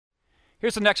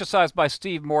Here's an exercise by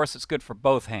Steve Morse that's good for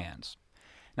both hands.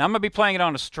 Now I'm going to be playing it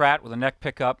on a Strat with a neck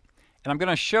pickup, and I'm going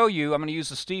to use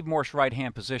the Steve Morse right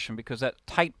hand position because that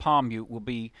tight palm mute will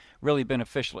be really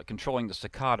beneficial at controlling the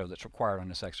staccato that's required on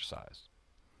this exercise.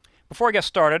 Before I get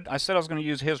started, I said I was going to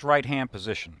use his right hand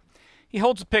position. He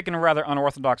holds the pick in a rather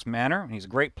unorthodox manner, and he's a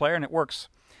great player, and it works.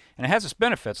 And it has its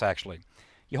benefits, actually.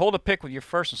 You hold a pick with your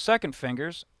first and second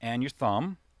fingers and your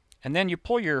thumb, and then you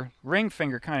pull your ring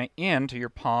finger kind of into your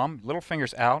palm, little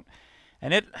fingers out,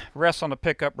 and it rests on the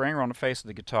pickup ring or on the face of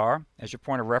the guitar as your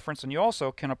point of reference. And you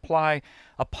also can apply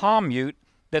a palm mute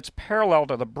that's parallel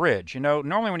to the bridge. You know,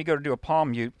 normally when you go to do a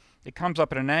palm mute, it comes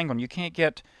up at an angle and you can't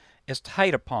get as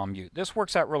tight a palm mute. This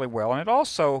works out really well, and it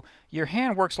also, your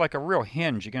hand works like a real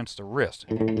hinge against the wrist.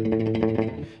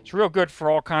 It's real good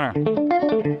for all kind of,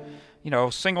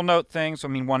 single note things,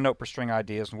 one note per string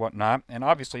ideas and whatnot, and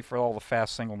obviously for all the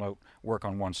fast single note work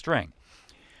on one string.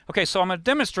 Okay, so I'm going to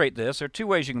demonstrate this. There are two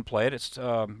ways you can play it. It's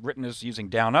written as using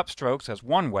down-up strokes as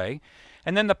one way,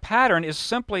 and then the pattern is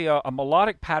simply a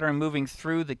melodic pattern moving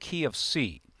through the key of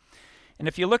C. And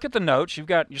if you look at the notes, you're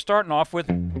starting off with,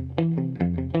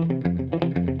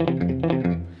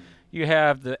 you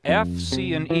have the F,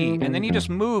 C, and E, and then you just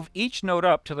move each note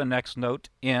up to the next note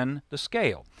in the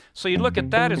scale. So you look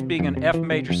at that as being an F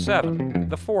major 7,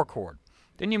 the 4 chord.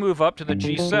 Then you move up to the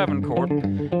G7 chord,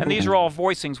 and these are all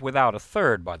voicings without a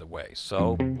third, by the way.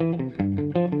 So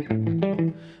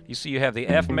you see you have the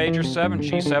F major 7,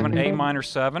 G7, A minor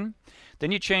 7.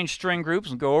 Then you change string groups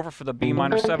and go over for the B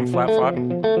minor 7 flat 5.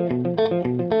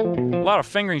 A lot of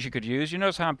fingerings you could use. You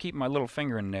notice how I'm keeping my little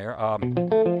finger in there.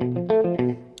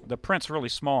 The print's really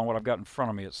small, and what I've got in front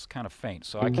of me it's kind of faint,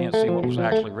 so I can't see what was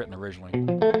actually written originally.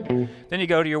 Then you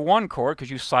go to your 1 chord because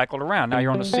you cycled around. Now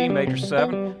you're on the C major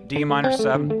 7, D minor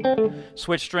 7.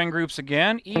 Switch string groups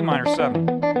again, E minor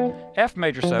 7, F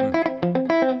major 7,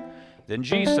 then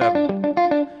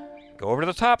G7. Go over to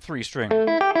the top 3 string.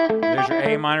 There's your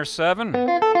A minor 7,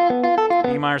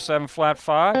 B minor 7 flat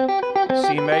 5,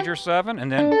 C major 7, and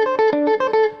then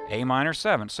A minor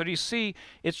 7. So do you see,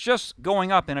 it's just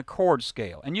going up in a chord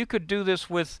scale. And you could do this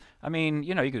with,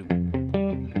 you could.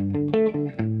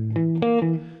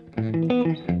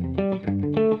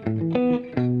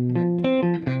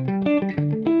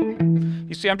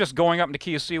 You see, I'm just going up in the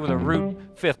key of C with a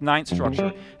root 5th, 9th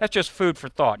structure. That's just food for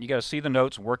thought. You got to see the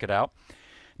notes and work it out.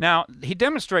 Now, he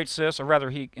demonstrates this, or rather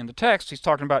in the text, he's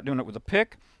talking about doing it with a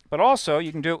pick, but also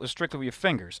you can do it strictly with your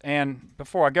fingers. And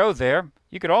before I go there,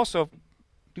 you could also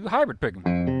do hybrid picking.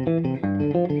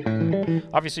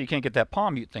 Obviously, you can't get that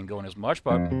palm mute thing going as much,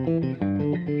 but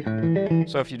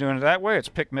so if you're doing it that way, it's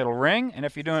pick middle ring, and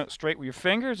if you're doing it straight with your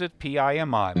fingers, it's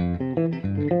P-I-M-I.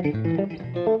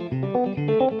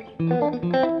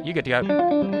 You get the idea.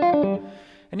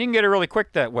 And you can get it really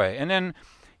quick that way. And then,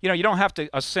 you don't have to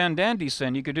ascend and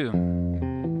descend. You could do.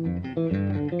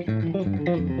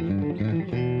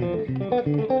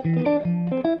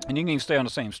 And you can even stay on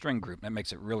the same string group. That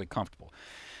makes it really comfortable.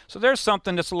 So there's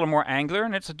something that's a little more angular,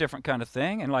 and it's a different kind of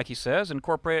thing. And like he says,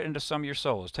 incorporate it into some of your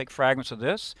solos. Take fragments of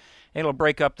this, and it'll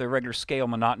break up the regular scale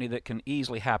monotony that can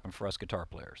easily happen for us guitar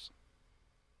players.